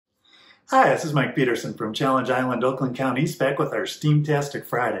Hi, this is Mike Peterson from Challenge Island, Oakland County East, back with our Steamtastic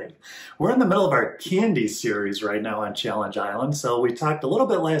Friday. We're in the middle of our candy series right now on Challenge Island, so we talked a little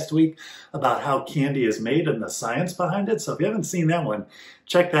bit last week about how candy is made and the science behind it. So if you haven't seen that one,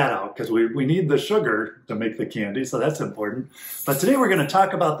 check that out, because we need the sugar to make the candy, so that's important. But today we're going to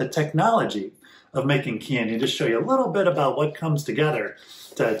talk about the technology of making candy, just show you a little bit about what comes together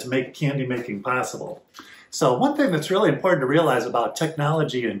to make candy making possible. So one thing that's really important to realize about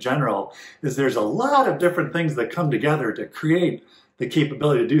technology in general is there's a lot of different things that come together to create the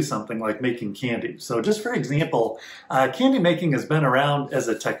capability to do something like making candy. So just for example, candy making has been around as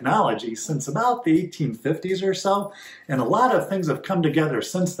a technology since about the 1850s or so, and a lot of things have come together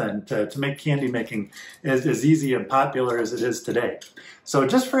since then to make candy making as easy and popular as it is today. So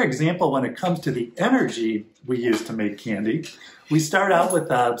just for example, when it comes to the energy we use to make candy, we start out with,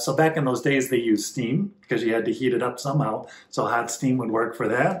 so back in those days they used steam because you had to heat it up somehow, so hot steam would work for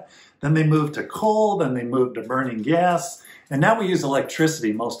that. Then they moved to coal, then they moved to burning gas, and now we use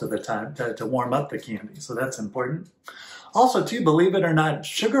electricity most of the time to warm up the candy, so that's important. Also, too, believe it or not,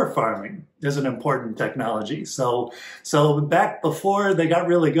 sugar farming is an important technology. So back before they got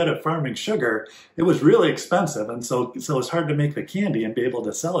really good at farming sugar, it was really expensive, and so it's hard to make the candy and be able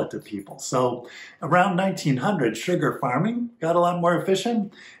to sell it to people. So around 1900, sugar farming got a lot more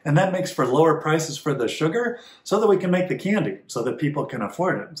efficient, and that makes for lower prices for the sugar so that we can make the candy so that people can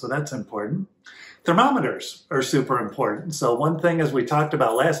afford it. So that's important. Thermometers are super important. So one thing, as we talked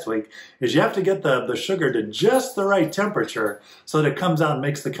about last week, is you have to get the sugar to just the right temperature so that it comes out and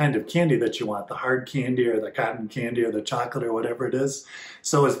makes the kind of candy that you want, the hard candy or the cotton candy or the chocolate or whatever it is.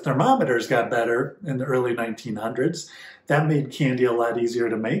 So as thermometers got better in the early 1900s, that made candy a lot easier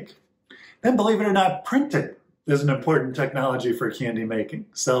to make. Then, believe it or not, printing is an important technology for candy making.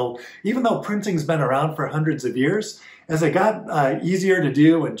 So even though printing's been around for hundreds of years, as it got easier to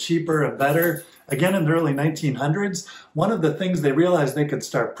do and cheaper and better, again in the early 1900s, one of the things they realized they could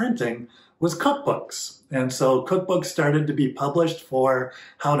start printing was cookbooks. And so cookbooks started to be published for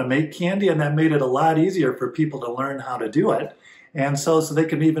how to make candy, and that made it a lot easier for people to learn how to do it. And so they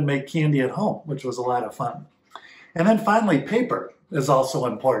could even make candy at home, which was a lot of fun. And then finally, paper is also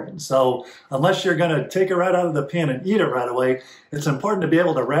important. So unless you're going to take it right out of the pan and eat it right away, it's important to be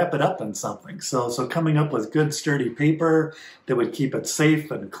able to wrap it up in something. So coming up with good sturdy paper that would keep it safe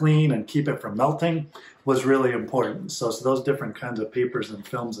and clean and keep it from melting was really important. So those different kinds of papers and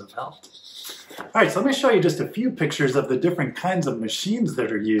films have helped. All right, so let me show you just a few pictures of the different kinds of machines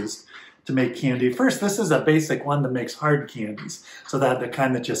that are used to make candy. First, this is a basic one that makes hard candies, so that the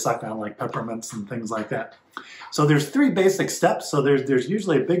kind that you suck on, like peppermints and things like that. So there's three basic steps. So there's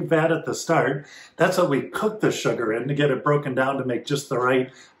usually a big vat at the start. That's what we cook the sugar in to get it broken down to make just the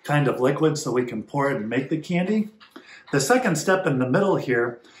right kind of liquid so we can pour it and make the candy. The second step in the middle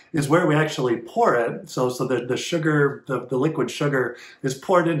here is where we actually pour it. So that the sugar, the liquid sugar, is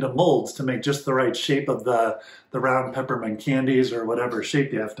poured into molds to make just the right shape of the round peppermint candies or whatever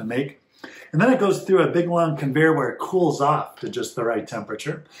shape you have to make. And then it goes through a big long conveyor where it cools off to just the right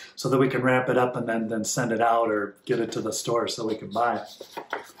temperature so that we can wrap it up and then send it out or get it to the store so we can buy it.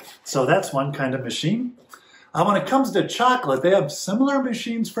 So that's one kind of machine. When it comes to chocolate, they have similar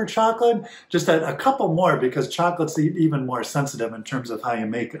machines for chocolate, just a couple more because chocolate's even more sensitive in terms of how you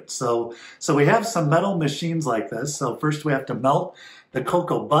make it. So we have some metal machines like this. So first we have to melt the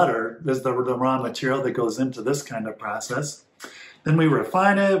cocoa butter. This is the raw material that goes into this kind of process. Then we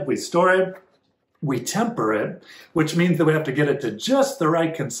refine it, we store it, we temper it, which means that we have to get it to just the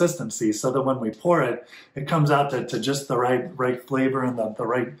right consistency so that when we pour it, it comes out to just the right flavor and the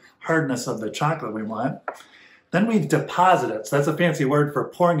right hardness of the chocolate we want. Then we deposit it. So that's a fancy word for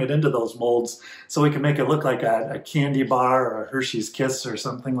pouring it into those molds so we can make it look like a candy bar or a Hershey's Kiss or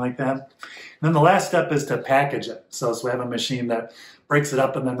something like that. And then the last step is to package it. So we have a machine that breaks it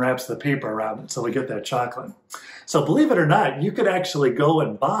up and then wraps the paper around it so we get that chocolate. So believe it or not, you could actually go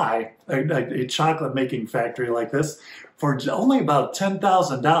and buy a chocolate making factory like this for only about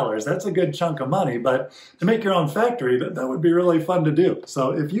 $10,000. That's a good chunk of money, but to make your own factory, that would be really fun to do.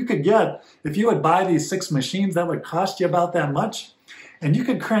 So if you would buy these 6 machines, that would cost you about that much. And you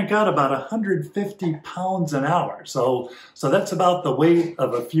could crank out about 150 pounds an hour. So that's about the weight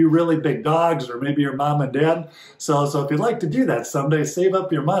of a few really big dogs or maybe your mom and dad. So if you'd like to do that someday, save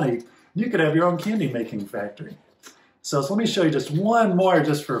up your money, you could have your own candy making factory. So let me show you just one more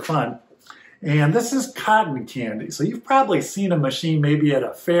just for fun. And this is cotton candy. So you've probably seen a machine maybe at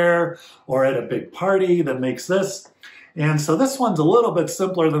a fair or at a big party that makes this. And so this one's a little bit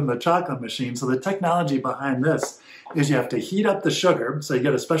simpler than the chocolate machine. So the technology behind this is you have to heat up the sugar. So you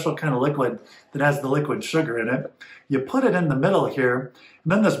get a special kind of liquid that has the liquid sugar in it. You put it in the middle here,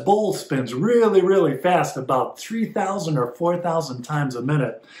 and then this bowl spins really, really fast, about 3,000 or 4,000 times a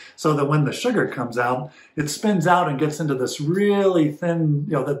minute, so that when the sugar comes out, it spins out and gets into this really thin,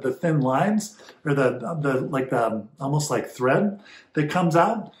 the thin lines, or the almost like thread that comes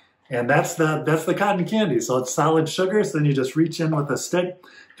out. And that's the cotton candy. So it's solid sugar. So then you just reach in with a stick,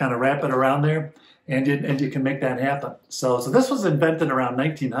 kind of wrap it around there, and you can make that happen. So this was invented around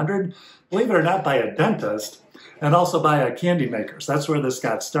 1900, believe it or not, by a dentist and also by a candy maker. So that's where this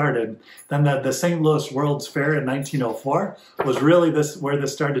got started. Then the St. Louis World's Fair in 1904 was really where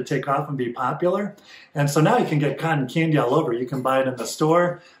this started to take off and be popular. And so now you can get cotton candy all over. You can buy it in the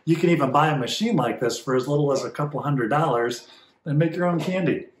store. You can even buy a machine like this for as little as a couple $100 and make your own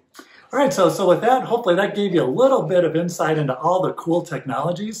candy. All right, so with that, hopefully that gave you a little bit of insight into all the cool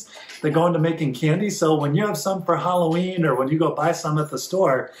technologies that go into making candy. So when you have some for Halloween or when you go buy some at the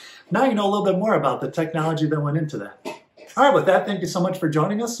store, now you know a little bit more about the technology that went into that. All right, with that, thank you so much for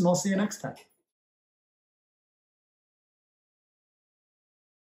joining us, and we'll see you next time.